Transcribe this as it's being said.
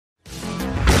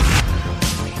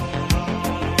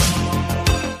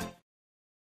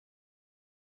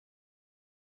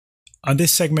On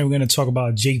this segment, we're going to talk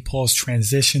about Jake Paul's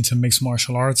transition to mixed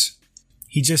martial arts.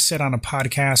 He just said on a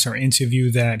podcast or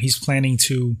interview that he's planning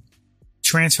to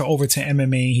transfer over to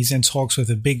MMA. He's in talks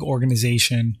with a big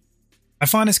organization. I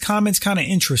find his comments kind of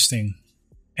interesting,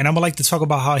 and I would like to talk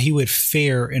about how he would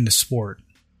fare in the sport.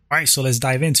 All right, so let's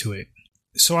dive into it.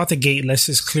 So out the gate, let's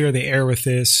just clear the air with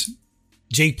this.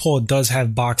 Jake Paul does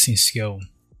have boxing skill,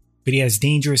 but he has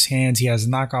dangerous hands. He has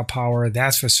knockout power,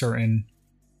 that's for certain.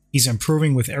 He's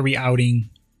improving with every outing.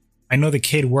 I know the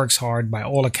kid works hard by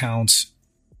all accounts.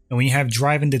 And when you have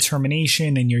drive and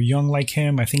determination and you're young like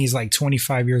him, I think he's like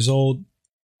 25 years old,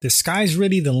 the sky's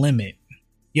really the limit.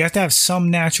 You have to have some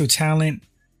natural talent,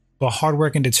 but hard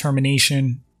work and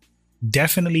determination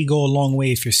definitely go a long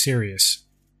way if you're serious.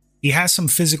 He has some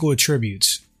physical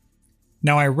attributes.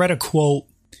 Now, I read a quote.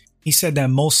 He said that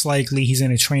most likely he's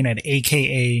going to train at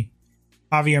AKA.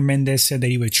 Javier Mendez said that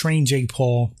he would train Jake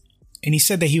Paul. And he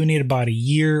said that he would need about a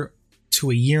year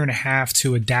to a year and a half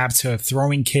to adapt to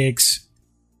throwing kicks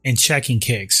and checking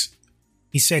kicks.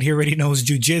 He said he already knows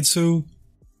jiu-jitsu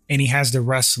and he has the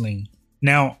wrestling.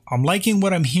 Now, I'm liking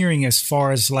what I'm hearing as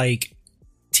far as like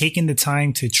taking the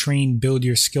time to train, build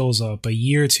your skills up a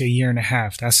year to a year and a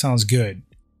half. That sounds good.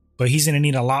 But he's going to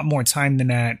need a lot more time than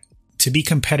that to be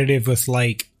competitive with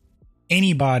like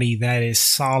anybody that is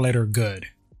solid or good.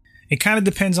 It kind of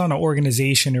depends on the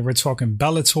organization. If we're talking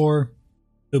Bellator,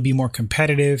 he'll be more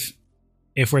competitive.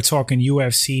 If we're talking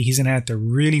UFC, he's going to have to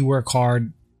really work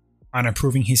hard on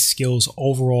improving his skills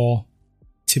overall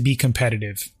to be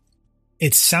competitive.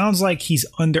 It sounds like he's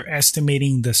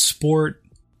underestimating the sport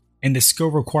and the skill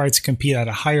required to compete at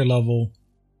a higher level.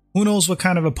 Who knows what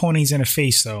kind of opponent he's going to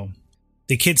face though.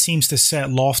 The kid seems to set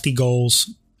lofty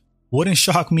goals. Wouldn't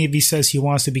shock me if he says he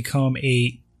wants to become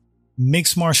a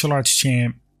mixed martial arts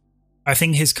champ. I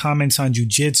think his comments on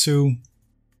jiu-jitsu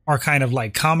are kind of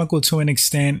like comical to an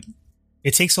extent.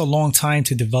 It takes a long time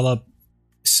to develop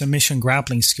submission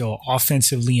grappling skill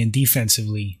offensively and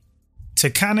defensively. To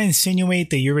kind of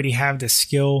insinuate that you already have the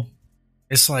skill,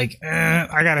 it's like,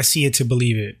 I gotta see it to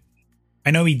believe it. I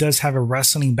know he does have a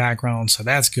wrestling background, so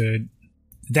that's good.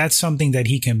 That's something that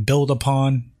he can build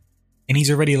upon. And he's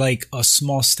already like a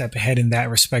small step ahead in that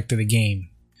respect of the game.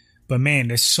 But man,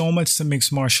 there's so much to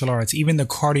mixed martial arts, even the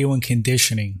cardio and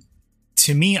conditioning.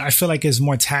 To me, I feel like it's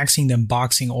more taxing than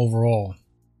boxing overall.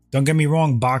 Don't get me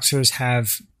wrong, boxers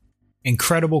have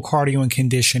incredible cardio and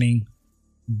conditioning,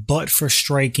 but for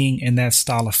striking and that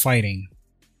style of fighting.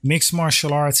 Mixed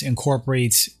martial arts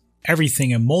incorporates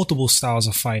everything in multiple styles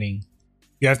of fighting.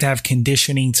 You have to have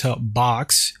conditioning to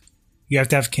box. You have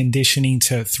to have conditioning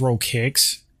to throw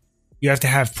kicks. You have to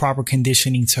have proper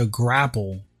conditioning to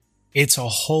grapple. It's a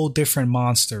whole different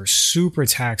monster, super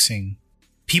taxing.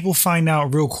 People find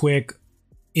out real quick,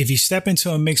 if you step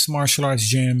into a mixed martial arts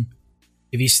gym,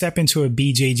 if you step into a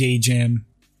BJJ gym,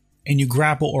 and you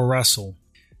grapple or wrestle,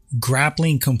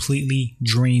 grappling completely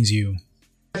drains you.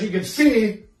 As you can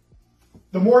see,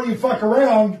 the more you fuck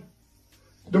around,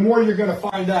 the more you're going to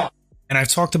find out. And I've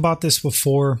talked about this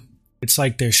before. It's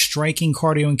like there's striking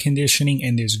cardio and conditioning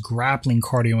and there's grappling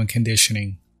cardio and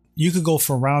conditioning. You could go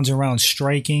for rounds and rounds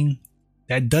striking.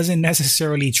 That doesn't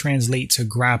necessarily translate to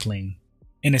grappling.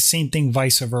 And the same thing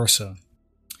vice versa.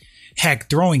 Heck,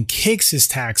 throwing kicks is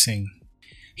taxing.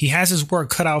 He has his work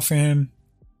cut out for him.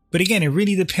 But again, it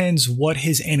really depends what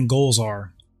his end goals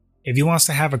are. If he wants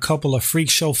to have a couple of freak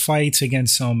show fights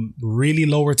against some really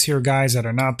lower tier guys that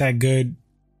are not that good,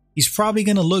 he's probably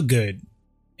going to look good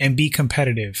and be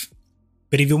competitive.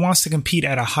 But if he wants to compete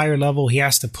at a higher level, he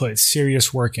has to put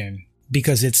serious work in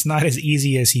because it's not as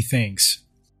easy as he thinks.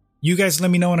 You guys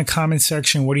let me know in the comment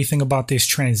section, what do you think about this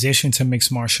transition to mixed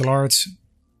martial arts?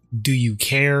 Do you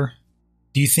care?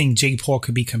 Do you think Jake Paul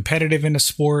could be competitive in the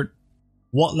sport?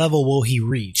 What level will he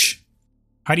reach?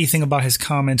 How do you think about his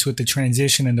comments with the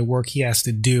transition and the work he has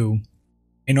to do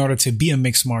in order to be a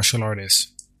mixed martial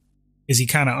artist? Is he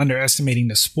kind of underestimating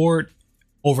the sport,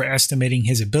 overestimating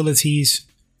his abilities?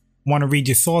 Want to read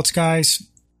your thoughts, guys?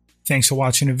 Thanks for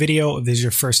watching the video. If this is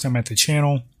your first time at the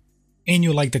channel and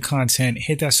you like the content,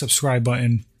 hit that subscribe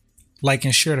button, like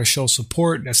and share to show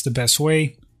support. That's the best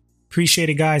way. Appreciate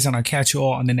it, guys, and I'll catch you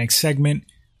all on the next segment.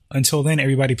 Until then,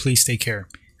 everybody, please take care.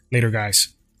 Later,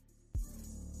 guys.